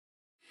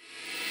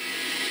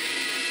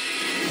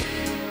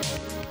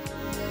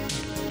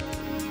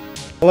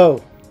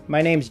Hello,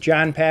 my name is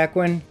John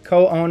Paquin,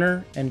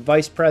 co-owner and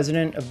vice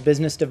president of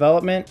business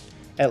development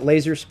at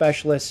Laser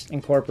Specialists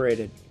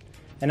Incorporated.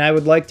 And I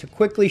would like to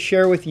quickly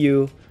share with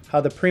you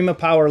how the Prima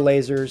Power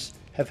lasers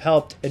have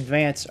helped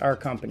advance our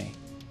company.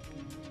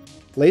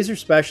 Laser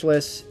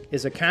Specialists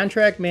is a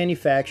contract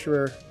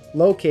manufacturer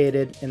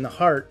located in the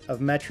heart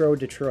of Metro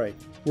Detroit.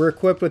 We're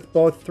equipped with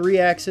both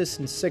 3-axis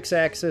and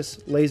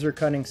 6-axis laser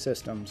cutting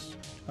systems.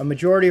 A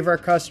majority of our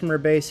customer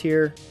base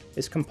here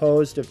is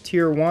composed of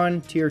Tier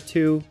 1, Tier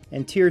 2,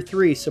 and Tier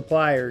 3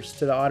 suppliers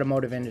to the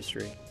automotive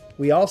industry.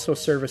 We also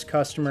service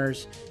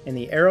customers in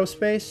the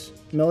aerospace,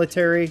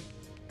 military,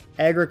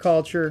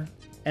 agriculture,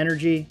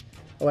 energy,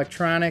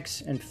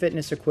 electronics, and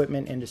fitness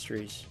equipment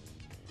industries.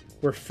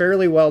 We're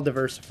fairly well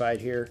diversified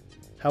here.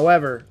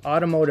 However,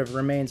 automotive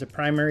remains a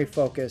primary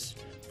focus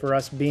for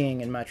us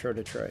being in Metro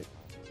Detroit.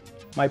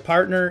 My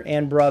partner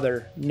and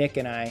brother, Nick,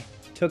 and I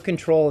took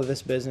control of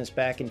this business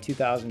back in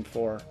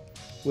 2004,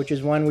 which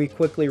is when we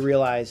quickly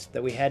realized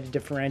that we had to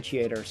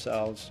differentiate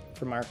ourselves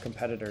from our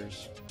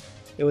competitors.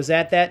 It was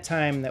at that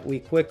time that we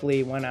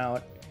quickly went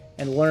out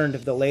and learned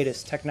of the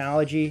latest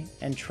technology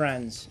and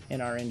trends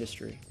in our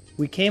industry.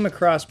 We came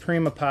across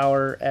Prima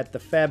Power at the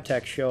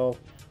FabTech show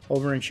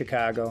over in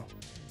Chicago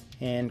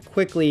and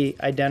quickly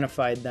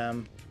identified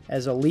them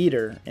as a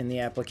leader in the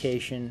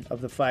application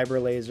of the fiber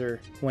laser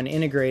when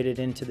integrated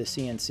into the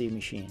CNC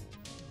machine.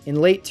 In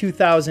late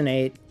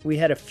 2008, we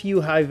had a few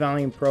high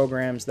volume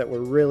programs that were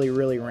really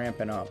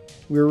ramping up.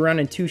 We were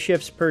running 2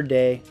 shifts per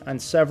day on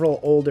several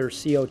older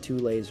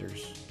CO2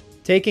 lasers.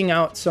 Taking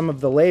out some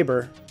of the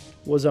labor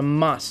was a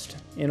must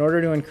in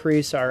order to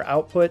increase our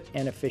output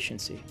and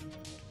efficiency.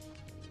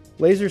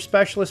 Laser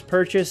Specialist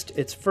purchased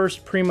its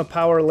first Prima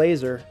Power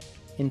laser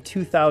in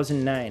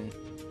 2009,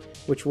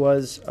 which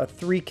was a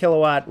 3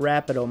 kilowatt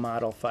Rapido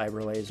model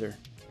fiber laser.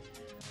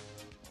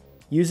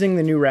 Using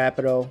the new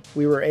Rapido,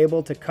 we were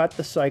able to cut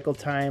the cycle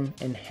time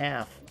in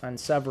half on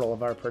several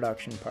of our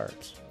production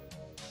parts.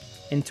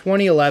 In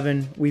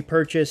 2011, we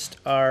purchased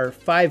our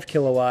 5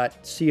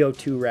 kilowatt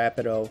CO2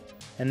 Rapido,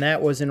 and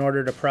that was in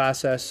order to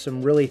process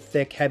some really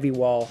thick heavy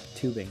wall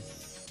tubing.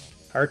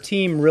 Our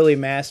team really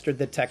mastered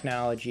the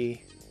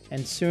technology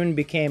and soon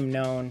became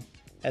known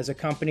as a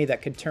company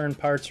that could turn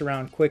parts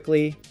around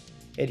quickly,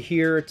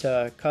 adhere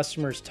to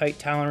customers' tight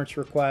tolerance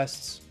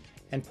requests,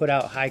 and put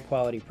out high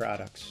quality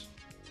products.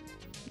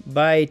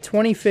 By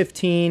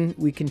 2015,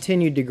 we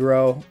continued to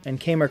grow and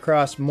came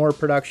across more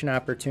production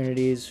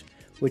opportunities,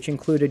 which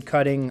included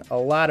cutting a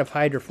lot of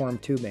hydroform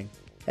tubing.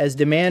 As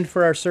demand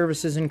for our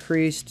services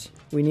increased,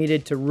 we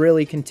needed to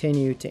really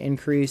continue to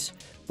increase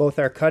both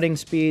our cutting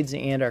speeds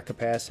and our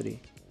capacity.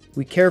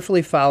 We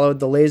carefully followed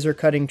the laser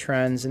cutting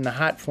trends in the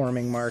hot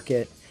forming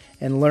market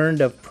and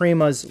learned of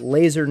Prima's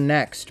Laser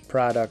Next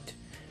product,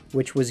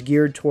 which was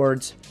geared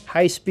towards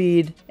high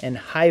speed and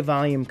high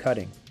volume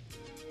cutting.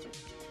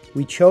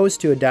 We chose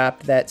to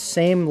adopt that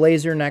same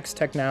Laser Next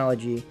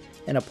technology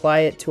and apply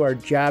it to our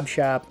job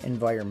shop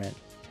environment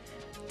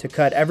to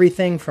cut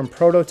everything from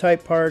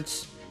prototype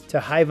parts to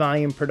high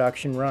volume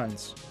production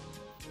runs.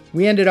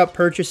 We ended up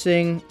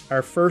purchasing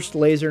our first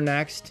Laser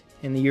Next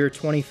in the year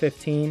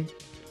 2015,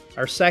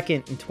 our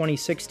second in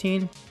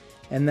 2016,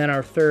 and then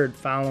our third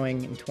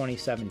following in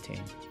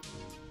 2017.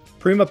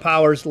 Prima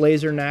Power's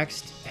Laser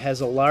Next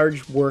has a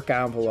large work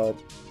envelope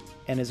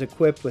and is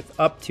equipped with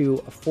up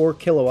to a 4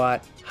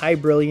 kilowatt high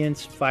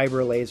brilliance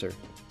fiber laser.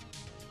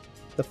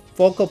 The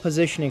focal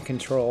positioning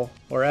control,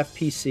 or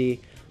FPC,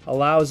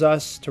 allows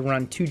us to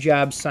run 2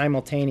 jobs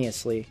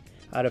simultaneously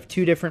out of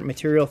 2 different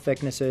material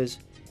thicknesses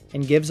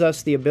and gives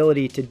us the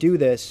ability to do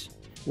this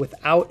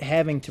without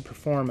having to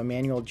perform a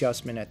manual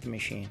adjustment at the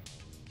machine.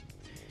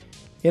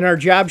 In our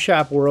job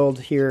shop world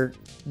here,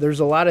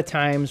 there's a lot of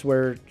times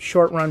where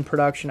short-run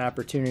production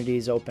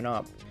opportunities open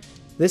up.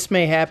 This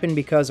may happen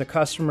because a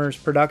customer's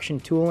production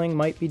tooling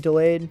might be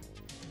delayed,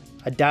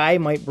 a die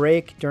might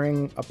break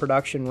during a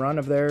production run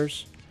of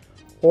theirs,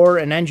 or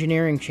an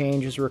engineering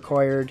change is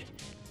required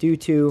due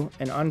to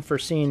an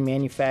unforeseen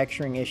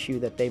manufacturing issue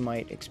that they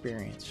might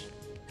experience.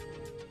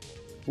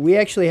 We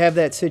actually have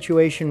that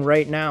situation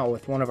right now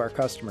with one of our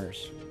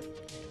customers.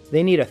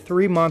 They need a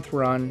 3-month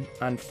run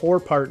on 4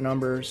 part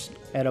numbers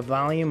at a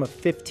volume of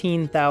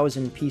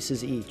 15,000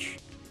 pieces each,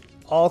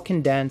 all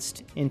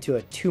condensed into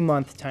a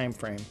 2-month time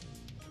frame.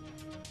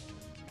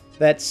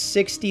 That's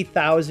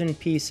 60,000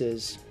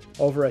 pieces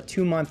over a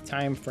 2-month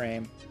time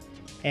frame,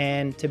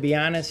 and to be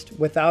honest,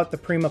 without the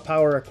Prima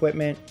Power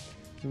equipment,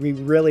 we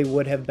really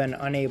would have been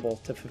unable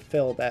to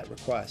fulfill that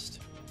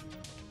request.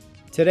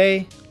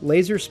 Today,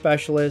 Laser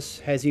Specialists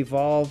has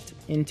evolved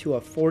into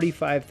a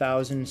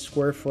 45,000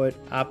 square foot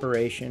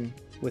operation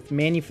with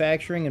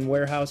manufacturing and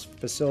warehouse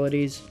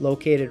facilities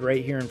located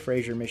right here in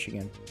Fraser,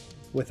 Michigan.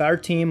 With our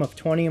team of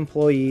 20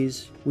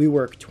 employees, we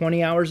work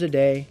 20 hours a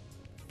day,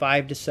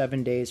 5 to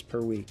 7 days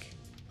per week.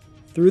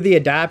 Through the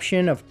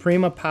adoption of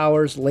Prima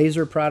Power's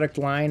laser product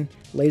line,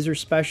 Laser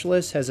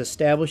Specialists has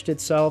established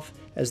itself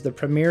as the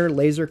premier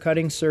laser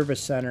cutting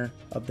service center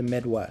of the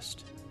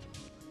Midwest.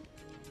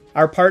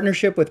 Our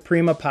partnership with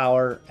Prima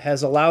Power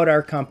has allowed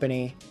our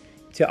company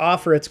to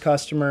offer its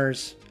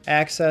customers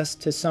access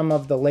to some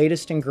of the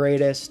latest and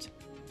greatest,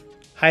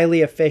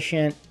 highly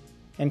efficient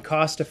and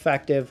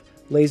cost-effective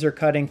laser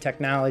cutting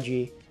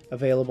technology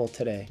available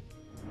today.